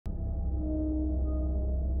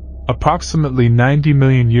Approximately 90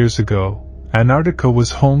 million years ago, Antarctica was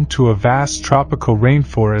home to a vast tropical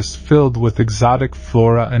rainforest filled with exotic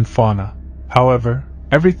flora and fauna. However,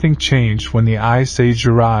 everything changed when the Ice Age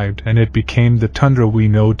arrived and it became the tundra we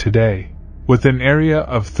know today. With an area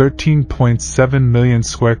of 13.7 million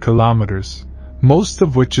square kilometers, most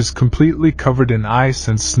of which is completely covered in ice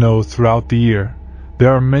and snow throughout the year,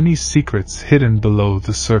 there are many secrets hidden below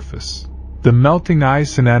the surface. The melting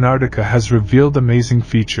ice in Antarctica has revealed amazing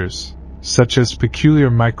features, such as peculiar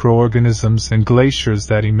microorganisms and glaciers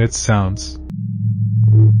that emit sounds.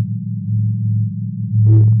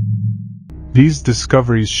 These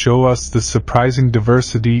discoveries show us the surprising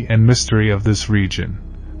diversity and mystery of this region,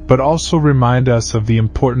 but also remind us of the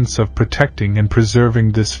importance of protecting and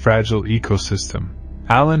preserving this fragile ecosystem.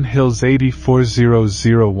 Allan Hills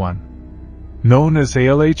 84001. Known as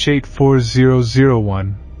ALH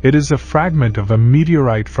 84001, it is a fragment of a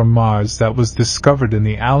meteorite from Mars that was discovered in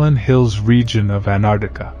the Allan Hills region of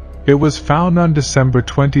Antarctica. It was found on December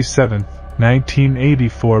 27,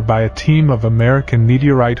 1984 by a team of American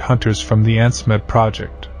meteorite hunters from the ANSMET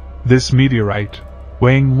project. This meteorite,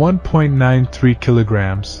 weighing 1.93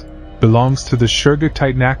 kilograms, belongs to the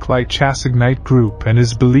Shergotite-Naklite-Chasignite group and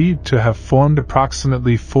is believed to have formed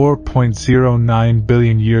approximately 4.09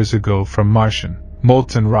 billion years ago from Martian,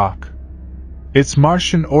 molten rock. Its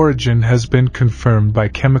Martian origin has been confirmed by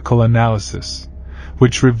chemical analysis,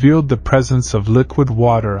 which revealed the presence of liquid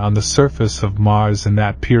water on the surface of Mars in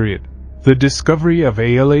that period. The discovery of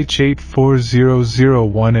ALH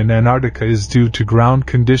 84001 in Antarctica is due to ground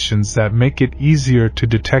conditions that make it easier to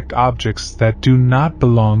detect objects that do not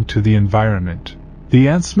belong to the environment. The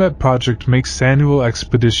ANSMET project makes annual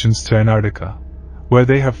expeditions to Antarctica, where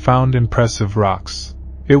they have found impressive rocks.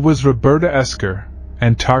 It was Roberta Esker,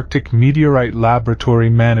 Antarctic Meteorite Laboratory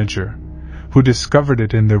Manager, who discovered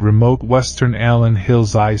it in the remote western Allan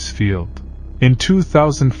Hills ice field. In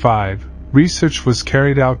 2005, research was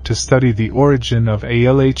carried out to study the origin of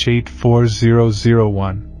ALH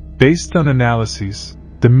 84001. Based on analyses,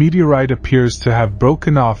 the meteorite appears to have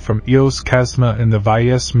broken off from Eos Chasma in the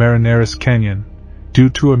Valles Marineris Canyon, due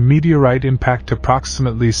to a meteorite impact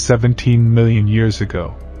approximately 17 million years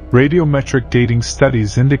ago. Radiometric dating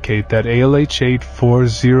studies indicate that ALH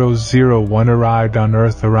 84001 arrived on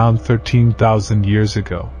Earth around 13,000 years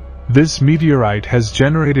ago. This meteorite has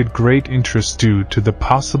generated great interest due to the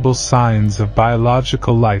possible signs of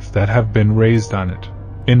biological life that have been raised on it.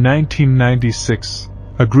 In 1996,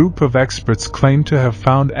 a group of experts claimed to have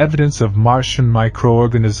found evidence of Martian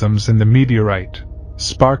microorganisms in the meteorite,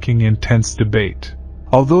 sparking intense debate.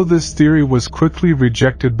 Although this theory was quickly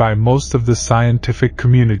rejected by most of the scientific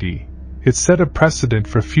community, it set a precedent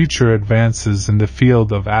for future advances in the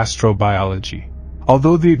field of astrobiology.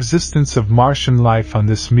 Although the existence of Martian life on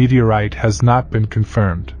this meteorite has not been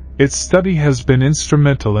confirmed, its study has been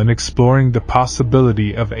instrumental in exploring the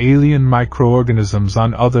possibility of alien microorganisms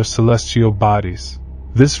on other celestial bodies.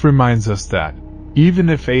 This reminds us that, even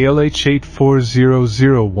if ALH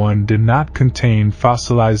 84001 did not contain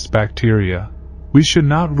fossilized bacteria, we should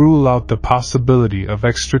not rule out the possibility of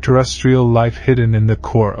extraterrestrial life hidden in the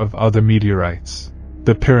core of other meteorites.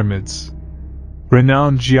 The pyramids.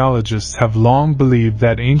 Renowned geologists have long believed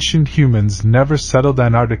that ancient humans never settled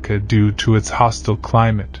Antarctica due to its hostile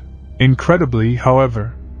climate. Incredibly,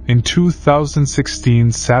 however, in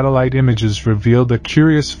 2016 satellite images revealed a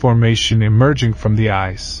curious formation emerging from the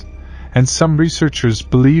ice, and some researchers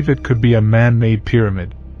believe it could be a man-made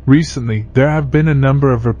pyramid. Recently, there have been a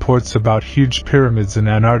number of reports about huge pyramids in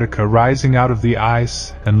Antarctica rising out of the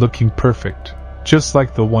ice and looking perfect, just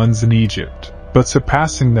like the ones in Egypt, but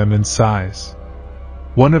surpassing them in size.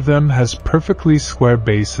 One of them has perfectly square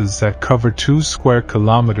bases that cover 2 square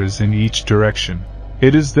kilometers in each direction.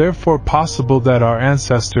 It is therefore possible that our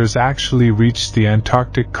ancestors actually reached the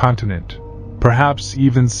Antarctic continent, perhaps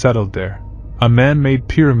even settled there, a man-made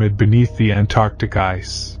pyramid beneath the Antarctic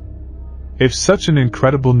ice. If such an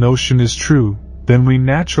incredible notion is true, then we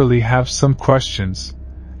naturally have some questions.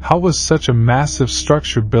 How was such a massive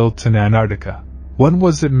structure built in Antarctica? When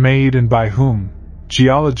was it made and by whom?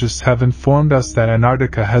 Geologists have informed us that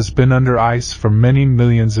Antarctica has been under ice for many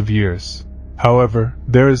millions of years. However,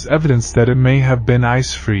 there is evidence that it may have been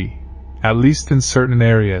ice-free, at least in certain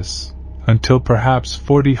areas, until perhaps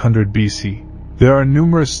 4000 BC. There are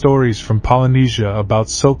numerous stories from Polynesia about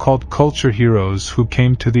so-called culture heroes who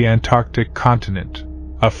came to the Antarctic continent.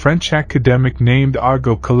 A French academic named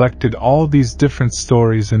Argot collected all these different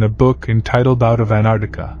stories in a book entitled Out of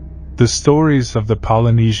Antarctica: The Stories of the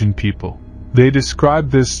Polynesian People. They describe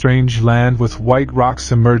this strange land with white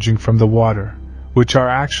rocks emerging from the water, which are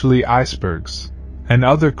actually icebergs, and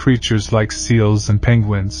other creatures like seals and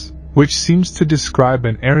penguins. which seems to describe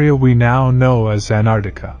an area we now know as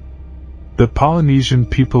Antarctica. The Polynesian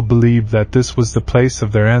people believed that this was the place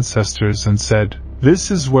of their ancestors and said, "This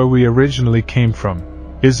is where we originally came from."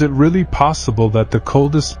 Is it really possible that the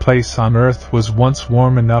coldest place on Earth was once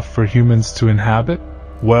warm enough for humans to inhabit?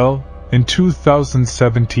 Well, in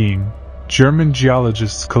 2017, German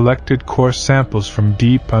geologists collected core samples from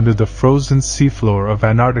deep under the frozen seafloor of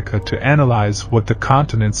Antarctica to analyze what the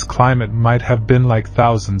continent's climate might have been like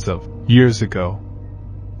thousands of years ago.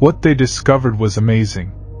 What they discovered was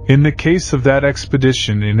amazing. In the case of that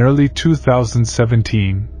expedition in early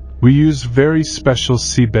 2017, we used very special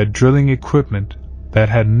seabed drilling equipment that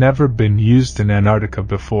had never been used in Antarctica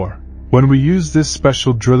before. When we use this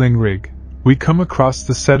special drilling rig, we come across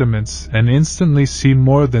the sediments and instantly see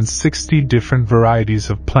more than 60 different varieties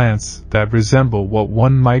of plants that resemble what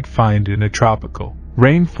one might find in a tropical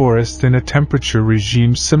rainforest in a temperature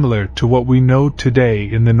regime similar to what we know today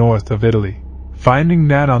in the north of Italy. Finding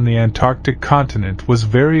that on the Antarctic continent was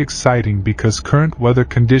very exciting because current weather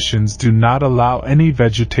conditions do not allow any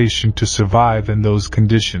vegetation to survive in those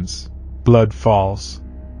conditions. Blood Falls.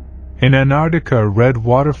 In Antarctica, a red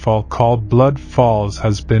waterfall called Blood Falls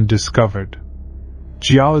has been discovered.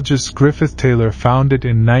 Geologist Griffith Taylor found it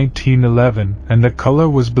in 1911, and the color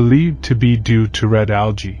was believed to be due to red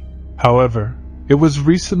algae. However, it was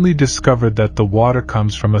recently discovered that the water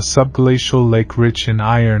comes from a subglacial lake rich in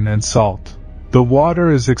iron and salt. The water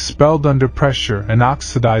is expelled under pressure and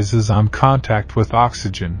oxidizes on contact with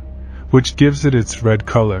oxygen, which gives it its red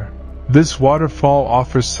color. This waterfall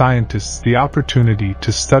offers scientists the opportunity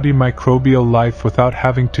to study microbial life without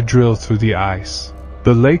having to drill through the ice.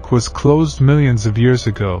 The lake was closed millions of years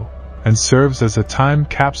ago, and serves as a time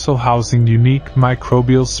capsule housing unique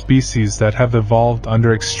microbial species that have evolved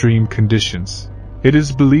under extreme conditions. It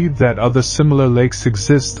is believed that other similar lakes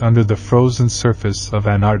exist under the frozen surface of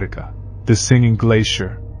Antarctica. The Singing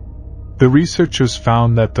Glacier. The researchers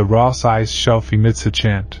found that the Ross Ice Shelf emits a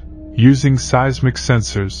chant. Using seismic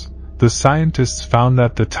sensors, the scientists found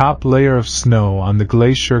that the top layer of snow on the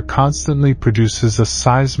glacier constantly produces a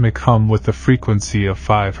seismic hum with a frequency of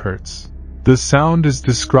 5 Hz. The sound is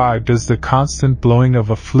described as the constant blowing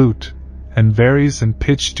of a flute, and varies in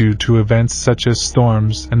pitch due to events such as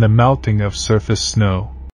storms and the melting of surface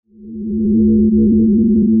snow.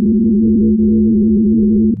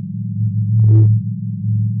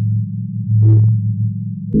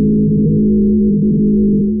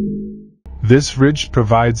 This ridge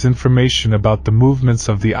provides information about the movements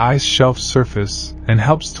of the ice shelf surface and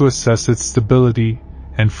helps to assess its stability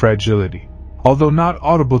and fragility. Although not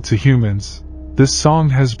audible to humans, this song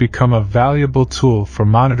has become a valuable tool for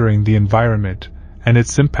monitoring the environment and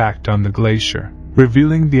its impact on the glacier,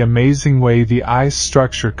 revealing the amazing way the ice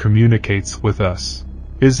structure communicates with us.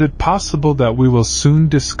 Is it possible that we will soon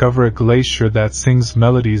discover a glacier that sings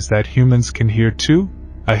melodies that humans can hear too?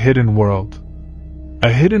 A hidden world.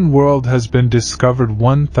 A hidden world has been discovered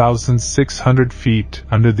 1,600 feet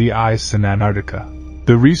under the ice in Antarctica.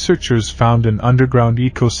 The researchers found an underground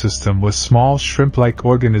ecosystem with small shrimp-like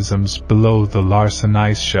organisms below the Larsen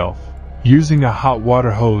ice shelf. Using a hot water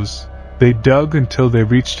hose, they dug until they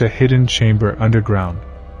reached a hidden chamber underground.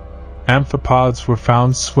 Amphipods were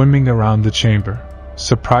found swimming around the chamber,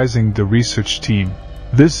 surprising the research team.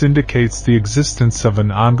 This indicates the existence of an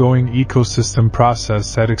ongoing ecosystem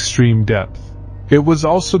process at extreme depth. It was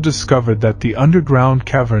also discovered that the underground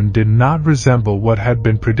cavern did not resemble what had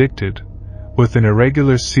been predicted, with an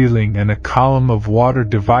irregular ceiling and a column of water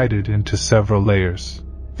divided into several layers.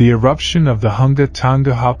 The eruption of the Hunga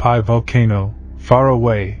Tonga Hapai volcano, far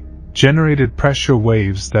away, generated pressure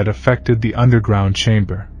waves that affected the underground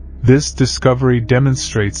chamber. This discovery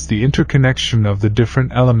demonstrates the interconnection of the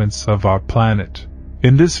different elements of our planet.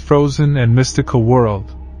 In this frozen and mystical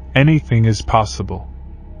world, anything is possible.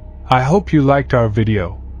 I hope you liked our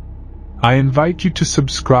video. I invite you to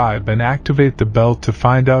subscribe and activate the bell to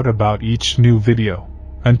find out about each new video.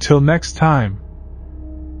 Until next time.